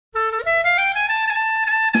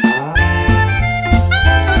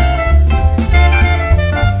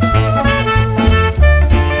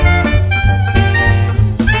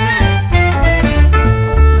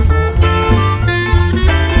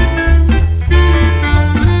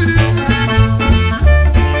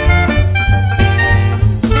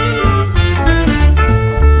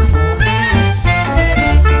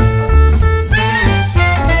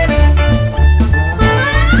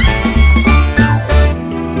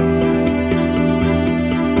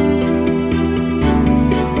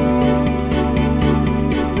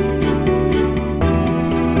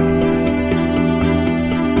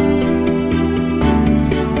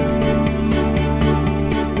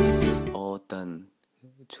done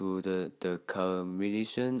to the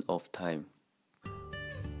culmination of time.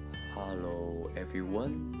 Hello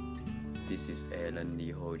everyone, this is Alan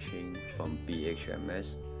Ching from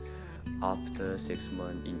BHMS. After 6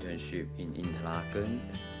 month internship in Interlaken,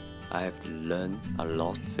 I have learned a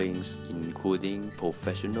lot of things, including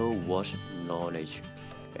professional watch knowledge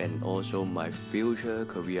and also my future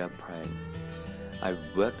career plan. I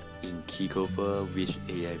worked in Keycover, which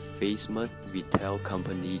is a famous retail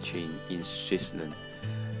company Ching in Switzerland,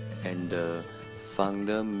 and the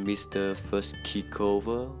founder, Mr. First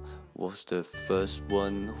Keycover, was the first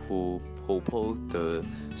one who proposed the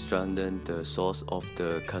strengthen the source of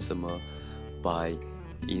the customer by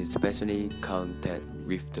especially contact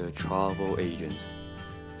with the travel agents.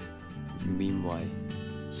 Meanwhile,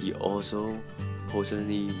 he also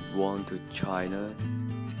personally went to China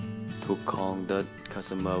to conduct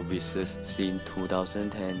customer visits since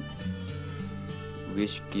 2010,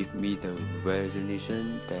 which gave me the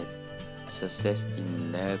recognition that success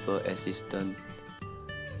in level assistance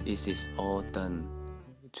is all done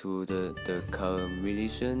to the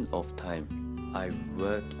culmination of time. I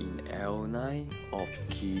work in L9 of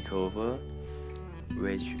Keycover,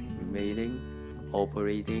 which meaning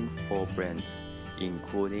operating 4 brands,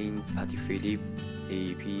 including Patek Philippe,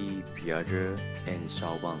 AP, Piaget, and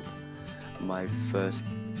Xiaobang. My first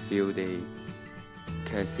few days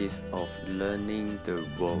consists of learning the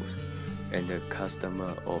roles and the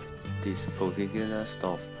customer of this particular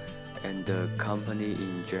stuff and the company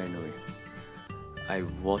in general. I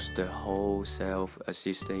watched the whole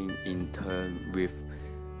self-assisting intern with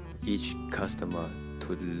each customer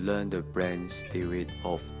to learn the brand spirit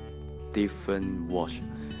of different watch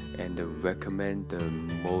and recommend the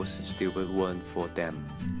most suitable one for them.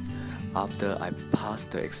 After I passed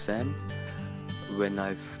the exam, when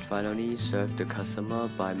I finally served the customer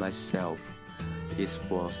by myself, it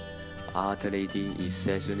was utterly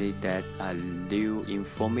essential that I knew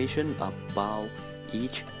information about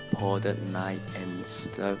each product line and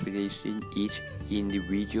establishing each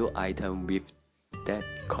individual item with that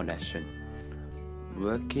connection.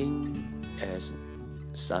 Working as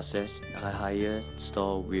success a higher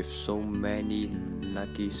store with so many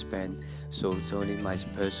lucky spend, so only my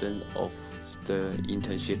person of the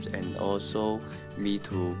internships and also me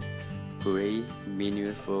to create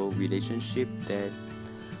meaningful relationship that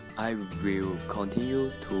I will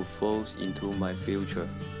continue to force into my future.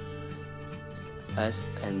 As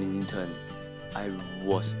an intern, I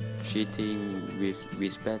was treated with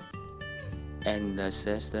respect and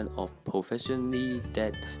assessment of professionally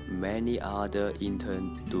that many other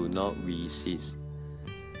interns do not receive.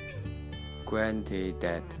 Granted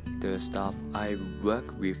that the staff I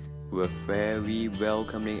worked with were very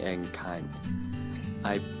welcoming and kind,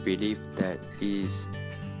 I believe that is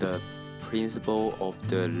the principle of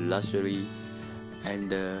the luxury and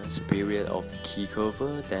the spirit of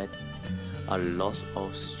Keycover that a lot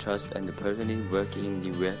of trust and personal work in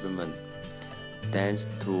development. Thanks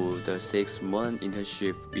to the 6 month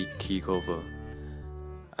internship with Keycover,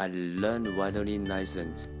 I learned vitally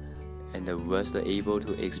lessons and was able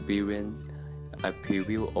to experience a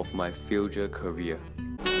preview of my future career.